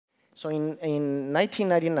So in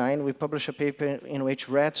 1999, we published a paper in which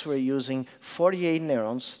rats were using 48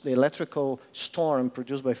 neurons, the electrical storm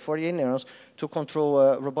produced by 48 neurons, to control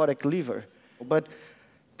a robotic liver. But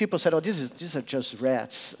people said, oh, these are just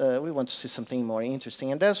rats. We want to see something more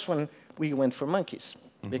interesting. And that's when we went for monkeys,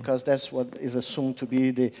 because that's what is assumed to be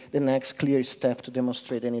the next clear step to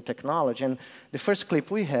demonstrate any technology. And the first clip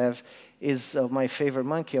we have is of my favorite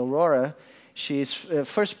monkey, Aurora. She's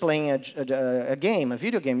first playing a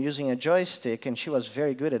video game, using a joystick, and she was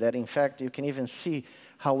very good at that. In fact, you can even see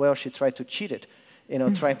how well she tried to cheat it,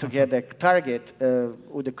 trying to get the target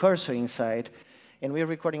with the cursor inside. And we're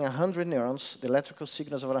recording 100 neurons, the electrical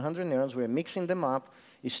signals of 100 neurons. We're mixing them up,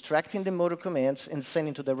 extracting the motor commands, and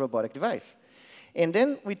sending to the robotic device. And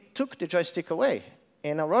then we took the joystick away.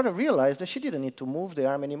 And Aurora realized that she didn't need to move the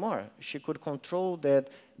arm anymore. She could control that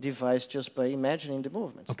device just by imagining the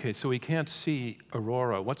movements. Okay, so we can't see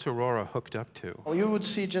Aurora. What's Aurora hooked up to? Well, you would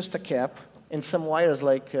see just a cap and some wires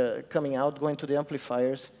coming out, going to the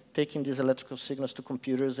amplifiers, taking these electrical signals to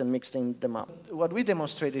computers and mixing them up. What we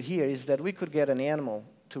demonstrated here is that we could get an animal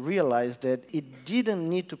to realize that it didn't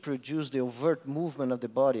need to produce the overt movement of the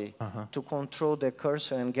body to control the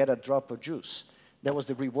cursor and get a drop of juice. That was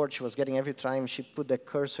the reward she was getting every time she put the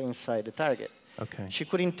cursor inside the target. Okay. She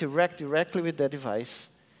could interact directly with the device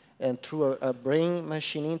and through a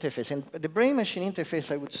brain-machine interface. And the brain-machine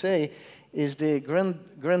interface, I would say, is the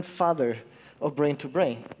grandfather of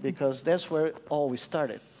brain-to-brain, because that's where it always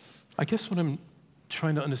started. I guess what I'm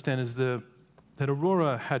trying to understand is that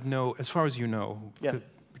Aurora had no, as far as you know,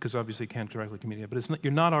 because obviously can't directly communicate, but it's not,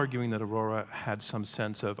 you're not arguing that Aurora had some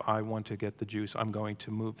sense of, I want to get the juice, I'm going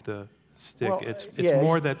to move the stick. Well, it's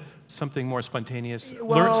more that something more spontaneous,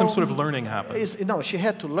 some sort of learning happened. No, she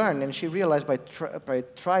had to learn, and she realized by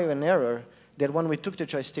trial and error that when we took the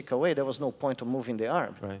joystick away, there was no point of moving the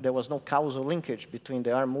arm. Right. There was no causal linkage between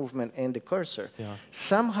the arm movement and the cursor. Yeah.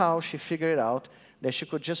 Somehow she figured out that she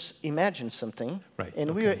could just imagine something,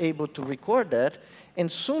 and we were able to record that,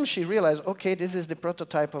 and soon she realized, okay, this is the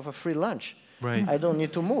prototype of a free lunch. Right. I don't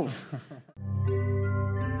need to move.